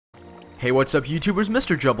Hey, what's up YouTubers,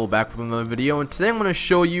 Mr. Jubble back with another video, and today I'm going to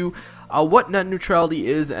show you what net neutrality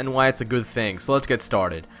is and why it's a good thing. So let's get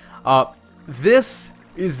started. This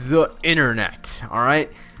is the internet,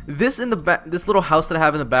 alright? This little house that I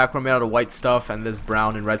have in the background made out of white stuff and this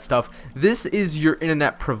brown and red stuff, this is your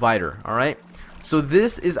internet provider, alright? So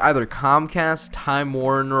this is either Comcast, Time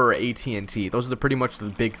Warner, or AT&T. Those are pretty much the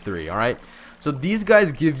big three, alright? So these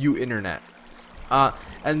guys give you internet.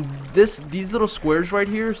 And these little squares right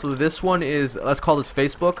here, so this one is, let's call this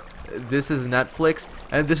Facebook, this is Netflix,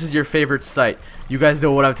 and this is your favorite site. You guys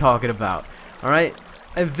know what I'm talking about, alright?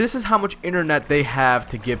 And this is how much internet they have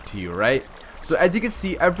to give to you, right? So as you can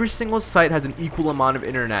see, every single site has an equal amount of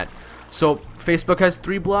internet. So Facebook has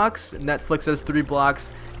 3 blocks, Netflix has 3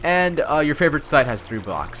 blocks, and your favorite site has 3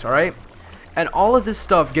 blocks, alright? And all of this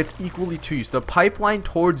stuff gets equally to you, so the pipeline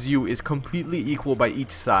towards you is completely equal by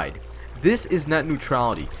each side. This is net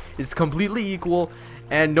neutrality. It's completely equal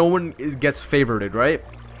and no one gets favored, right?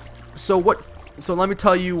 So let me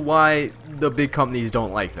tell you why the big companies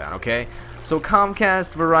don't like that, okay? So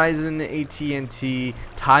Comcast, Verizon, AT&T,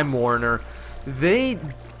 Time Warner, they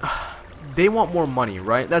want more money,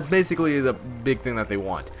 right? That's basically the big thing that they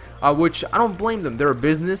want. Which I don't blame them. They're a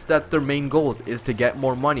business. That's their main goal, is to get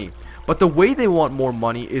more money. But the way they want more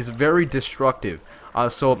money is very destructive.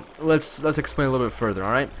 So let's explain a little bit further,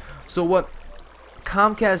 all right? So what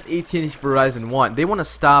Comcast, AT&T, Verizon want, they want to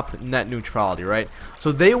stop net neutrality, right?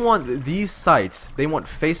 So they want these sites, they want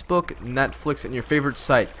Facebook, Netflix, and your favorite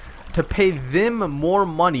site to pay them more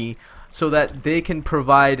money so that they can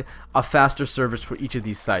provide a faster service for each of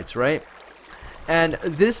these sites, right? And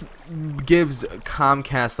this gives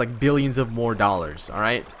Comcast like billions of more dollars,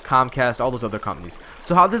 alright? Comcast, all those other companies.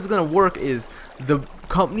 So how this is going to work is the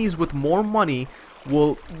companies with more money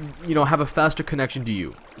will, have a faster connection to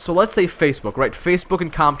you. So let's say Facebook, right? Facebook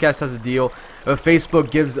and Comcast has a deal.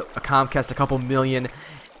 Facebook gives Comcast a couple million,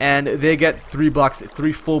 and they get 3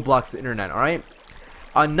 full blocks of internet, alright?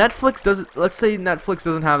 Netflix doesn't, let's say Netflix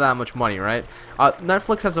doesn't have that much money, right?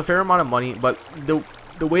 Netflix has a fair amount of money, but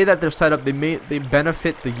the way that they're set up, they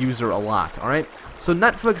benefit the user a lot, alright? So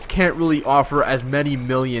Netflix can't really offer as many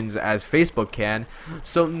millions as Facebook can,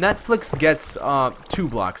 so Netflix gets 2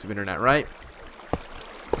 blocks of internet, right?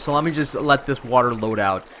 So let me just let this water load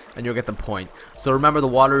out and you'll get the point. So remember, the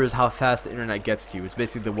water is how fast the internet gets to you. It's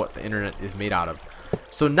basically what the internet is made out of.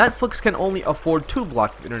 So Netflix can only afford 2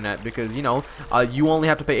 blocks of internet because, you only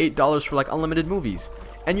have to pay $8 for like unlimited movies.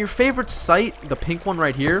 And your favorite site, the pink one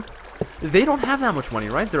right here, they don't have that much money,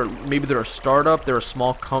 right? Maybe they're a startup, they're a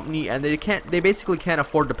small company, and they basically can't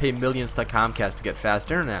afford to pay millions to Comcast to get fast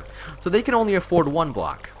internet. So they can only afford 1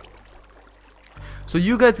 block. So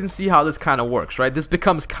you guys can see how this kind of works, right? This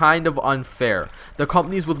becomes kind of unfair. The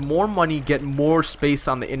companies with more money get more space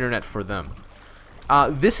on the internet for them.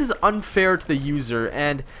 This is unfair to the user,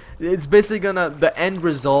 and it's basically the end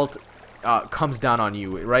result comes down on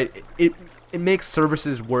you, right? It makes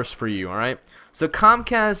services worse for you, alright? So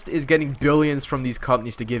Comcast is getting billions from these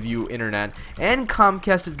companies to give you internet, and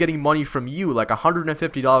Comcast is getting money from you, like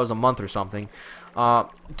 $150 a month or something,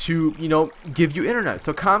 to, give you internet.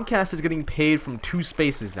 So Comcast is getting paid from 2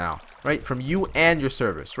 spaces now, right? From you and your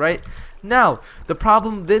service, right? Now, the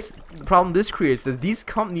problem this creates is these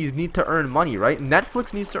companies need to earn money, right?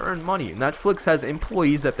 Netflix needs to earn money. Netflix has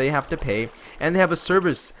employees that they have to pay, and they have a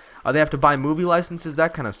service. They have to buy movie licenses,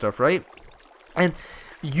 that kind of stuff, right? And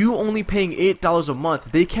you only paying $8 a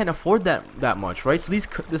month, they can't afford that much, right? So this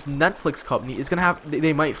Netflix company is gonna have,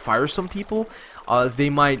 they might fire some people,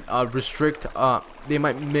 they might restrict, they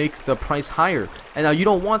might make the price higher, and now you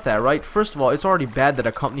don't want that, right? First of all, it's already bad that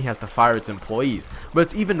a company has to fire its employees, but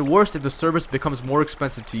it's even worse if the service becomes more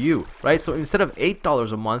expensive to you, right? So instead of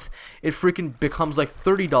 $8 a month, it freaking becomes like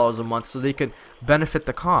 $30 a month, so they can benefit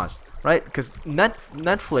the cost, right? Because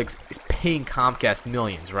Netflix is paying Comcast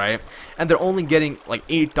millions, right? And they're only getting like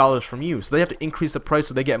 $8 from you, so they have to increase the price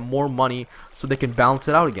so they get more money so they can balance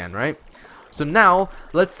it out again, right? So now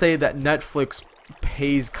let's say that Netflix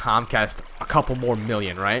pays Comcast a couple more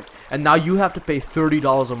million, right? And now you have to pay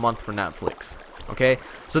 $30 a month for Netflix, okay?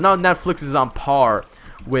 So now Netflix is on par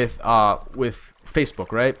with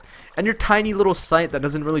Facebook, right? And your tiny little site that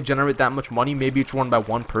doesn't really generate that much money, maybe it's run by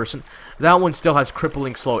 1 person, that one still has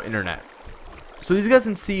crippling slow internet. So these guys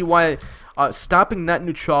can see why stopping net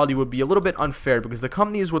neutrality would be a little bit unfair, because the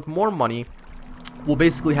companies with more money will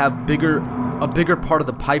basically have a bigger part of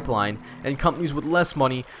the pipeline, and companies with less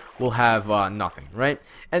money will have nothing, right?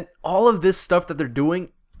 And all of this stuff that they're doing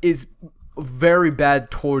is very bad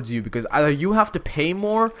towards you, because either you have to pay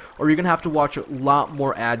more or you're gonna have to watch a lot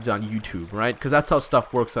more ads on YouTube, right? Because that's how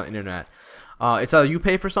stuff works on the internet. It's either you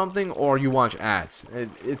pay for something or you watch ads.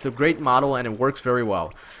 It's a great model and it works very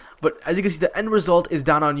well. But as you can see, the end result is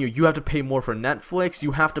down on you. You have to pay more for Netflix.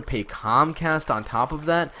 You have to pay Comcast on top of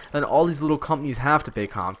that. And all these little companies have to pay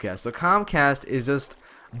Comcast. So Comcast is just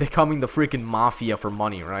becoming the freaking mafia for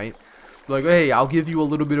money, right? Like, hey, I'll give you a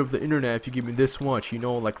little bit of the internet if you give me this much, you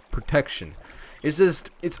know, like protection. It's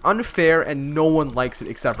just, it's unfair and no one likes it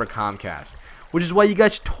except for Comcast. Which is why you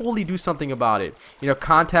guys should totally do something about it. You know,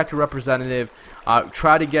 contact a representative.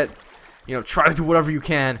 Try to get, you know, try to do whatever you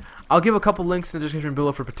can. I'll give a couple links in the description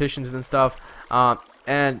below for petitions and stuff.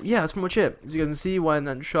 And yeah, that's pretty much it. As you guys can see, why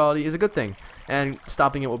net neutrality is a good thing, and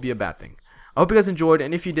stopping it will be a bad thing. I hope you guys enjoyed,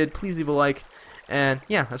 and if you did, please leave a like. And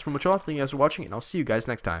yeah, that's pretty much all. Thank you guys for watching, and I'll see you guys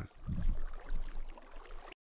next time.